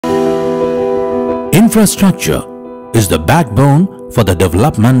Infrastructure is the backbone for the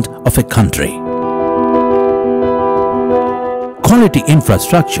development of a country. Quality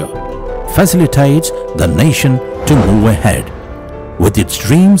infrastructure facilitates the nation to move ahead with its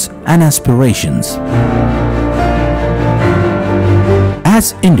dreams and aspirations.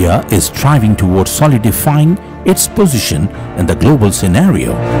 As India is striving towards solidifying its position in the global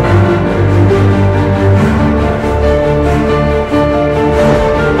scenario,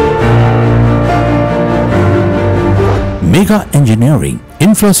 Mega Engineering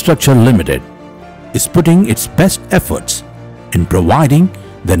Infrastructure Limited is putting its best efforts in providing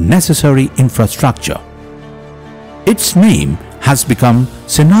the necessary infrastructure. Its name has become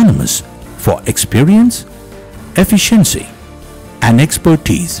synonymous for experience, efficiency and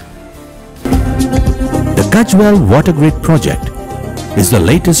expertise. The Gajwel Water Grid project is the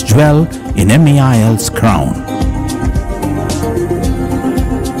latest jewel in MEIL's crown.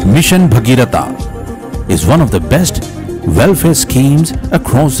 Mission Bhagiratha is one of the best welfare schemes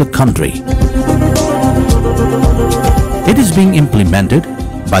across the country. It is being implemented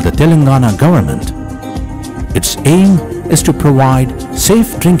by the Telangana government. Its aim is to provide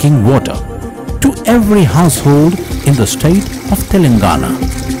safe drinking water to every household in the state of Telangana.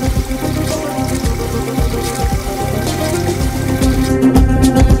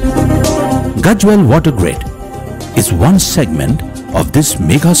 Gajwel Water Grid is one segment of this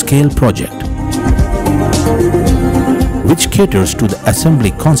mega-scale project, which caters to the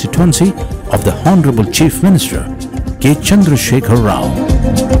Assembly constituency of the Honorable Chief Minister K. Chandrasekhar Rao.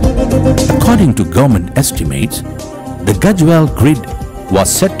 According to government estimates, the Gajwel grid was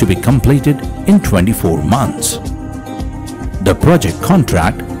set to be completed in 24 months. The project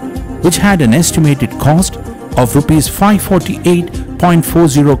contract, which had an estimated cost of Rs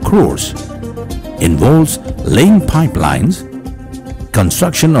 548.40 crores, involves laying pipelines,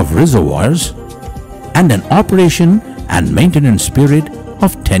 construction of reservoirs, and an operation and maintenance period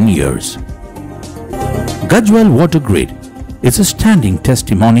of 10 years. Gajwel Water Grid is a standing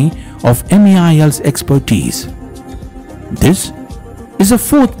testimony of MEIL's expertise. This is the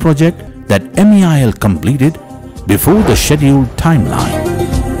fourth project that MEIL completed before the scheduled timeline.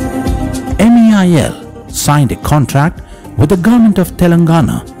 MEIL signed a contract with the government of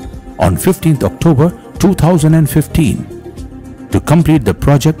Telangana on 15th October 2015 to complete the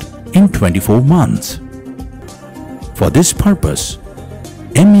project in 24 months. For this purpose,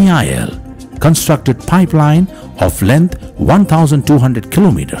 MEIL constructed pipeline of length 1,200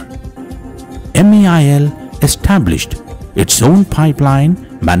 km. MEIL established its own pipeline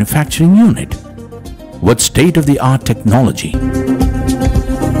manufacturing unit with state-of-the-art technology.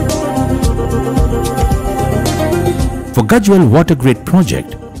 For Gajwel Water Grid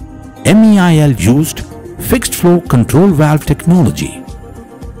project, MEIL used fixed flow control valve technology.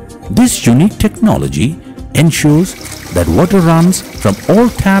 This unique technology ensures that water runs from all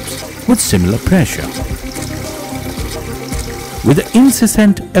taps with similar pressure. With the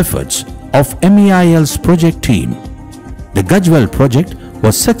incessant efforts of MEIL's project team, the Gajwel project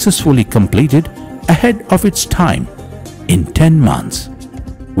was successfully completed ahead of its time in 10 months,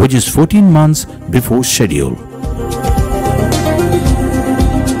 which is 14 months before schedule.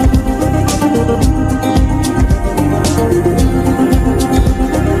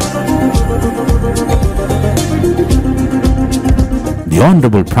 The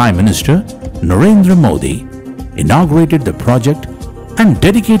Honorable Prime Minister Narendra Modi inaugurated the project and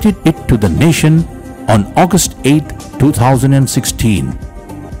dedicated it to the nation on August 8, 2016.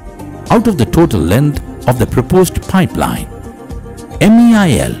 Out of the total length of the proposed pipeline,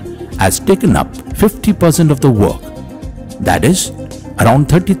 MEIL has taken up 50% of the work, that is around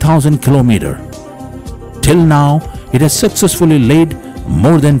 30,000 km. Till now, it has successfully laid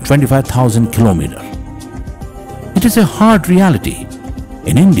more than 25,000 km. It is a hard reality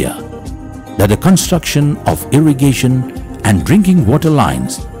in India that the construction of irrigation and drinking water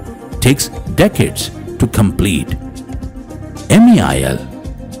lines takes decades to complete. MEIL,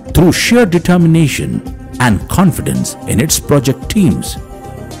 through sheer determination and confidence in its project teams,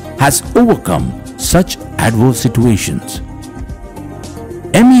 has overcome such adverse situations.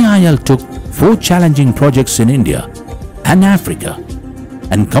 MEIL took 4 challenging projects in India and Africa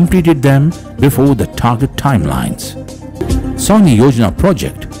and completed them before the target timelines. Sony Yojana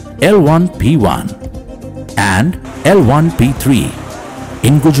project L1P1 and L1P3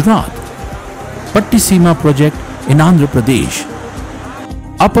 in Gujarat, Pattisima project in Andhra Pradesh,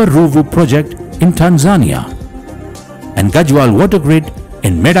 Upper Ruvu project in Tanzania, and Gajwel Water Grid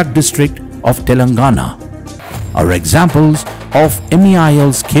in Medak district of Telangana are examples of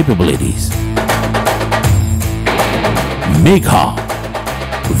MEIL's capabilities. Megha,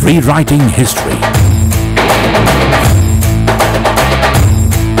 rewriting history.